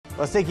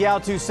Let's take you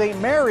out to St.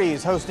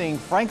 Mary's hosting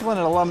Franklin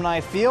at Alumni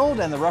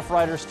Field, and the Rough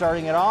Riders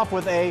starting it off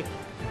with a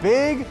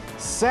big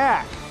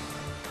sack.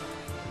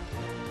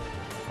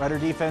 Rider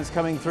defense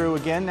coming through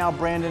again. Now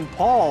Brandon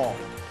Paul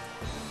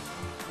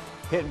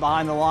hitting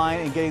behind the line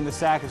and getting the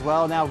sack as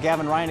well. Now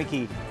Gavin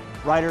Reineke,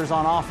 Riders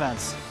on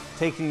offense,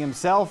 taking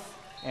himself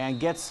and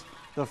gets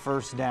the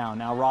first down.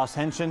 Now Ross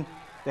Henshin,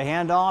 the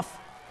handoff,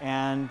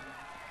 and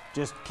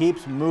just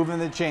keeps moving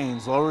the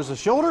chains. Lowers the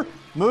shoulder,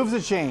 moves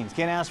the chains.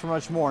 Can't ask for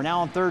much more.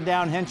 Now on third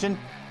down, Henshin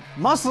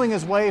muscling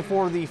his way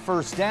for the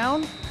first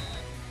down.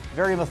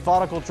 Very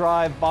methodical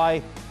drive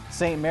by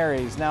St.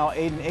 Mary's. Now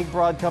Aiden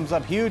Igbrod comes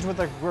up huge with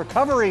a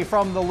recovery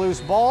from the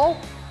loose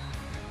ball.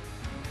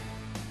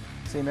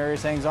 St.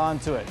 Mary's hangs on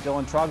to it.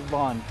 Dylan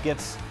Trogbon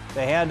gets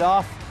the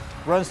handoff,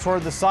 runs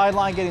toward the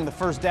sideline, getting the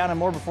first down and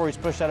more before he's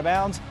pushed out of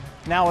bounds.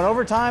 Now in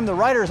overtime, the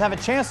Riders have a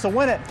chance to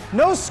win it.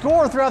 No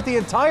score throughout the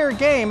entire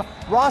game.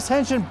 Ross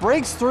Henshin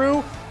breaks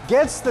through,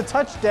 gets the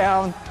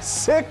touchdown,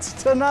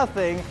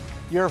 6-0.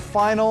 Your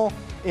final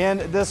in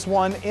this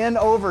one in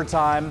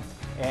overtime.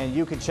 And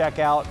you can check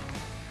out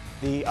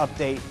the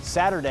update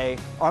Saturday,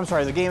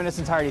 the game in its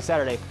entirety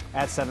Saturday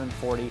at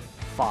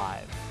 7:45.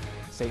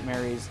 St.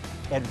 Mary's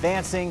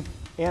advancing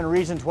in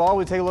Region 12.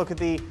 We take a look at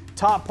the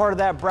top part of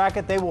that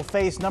bracket. They will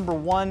face number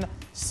 1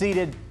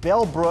 seeded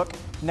Bellbrook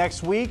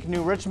next week.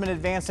 New Richmond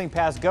advancing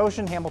past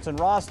Goshen. Hamilton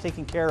Ross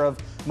taking care of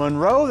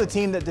Monroe, the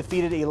team that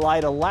defeated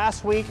Elida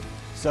last week.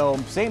 So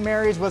St.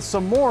 Mary's with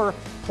some more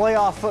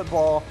playoff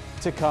football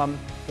to come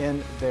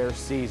in their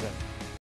season.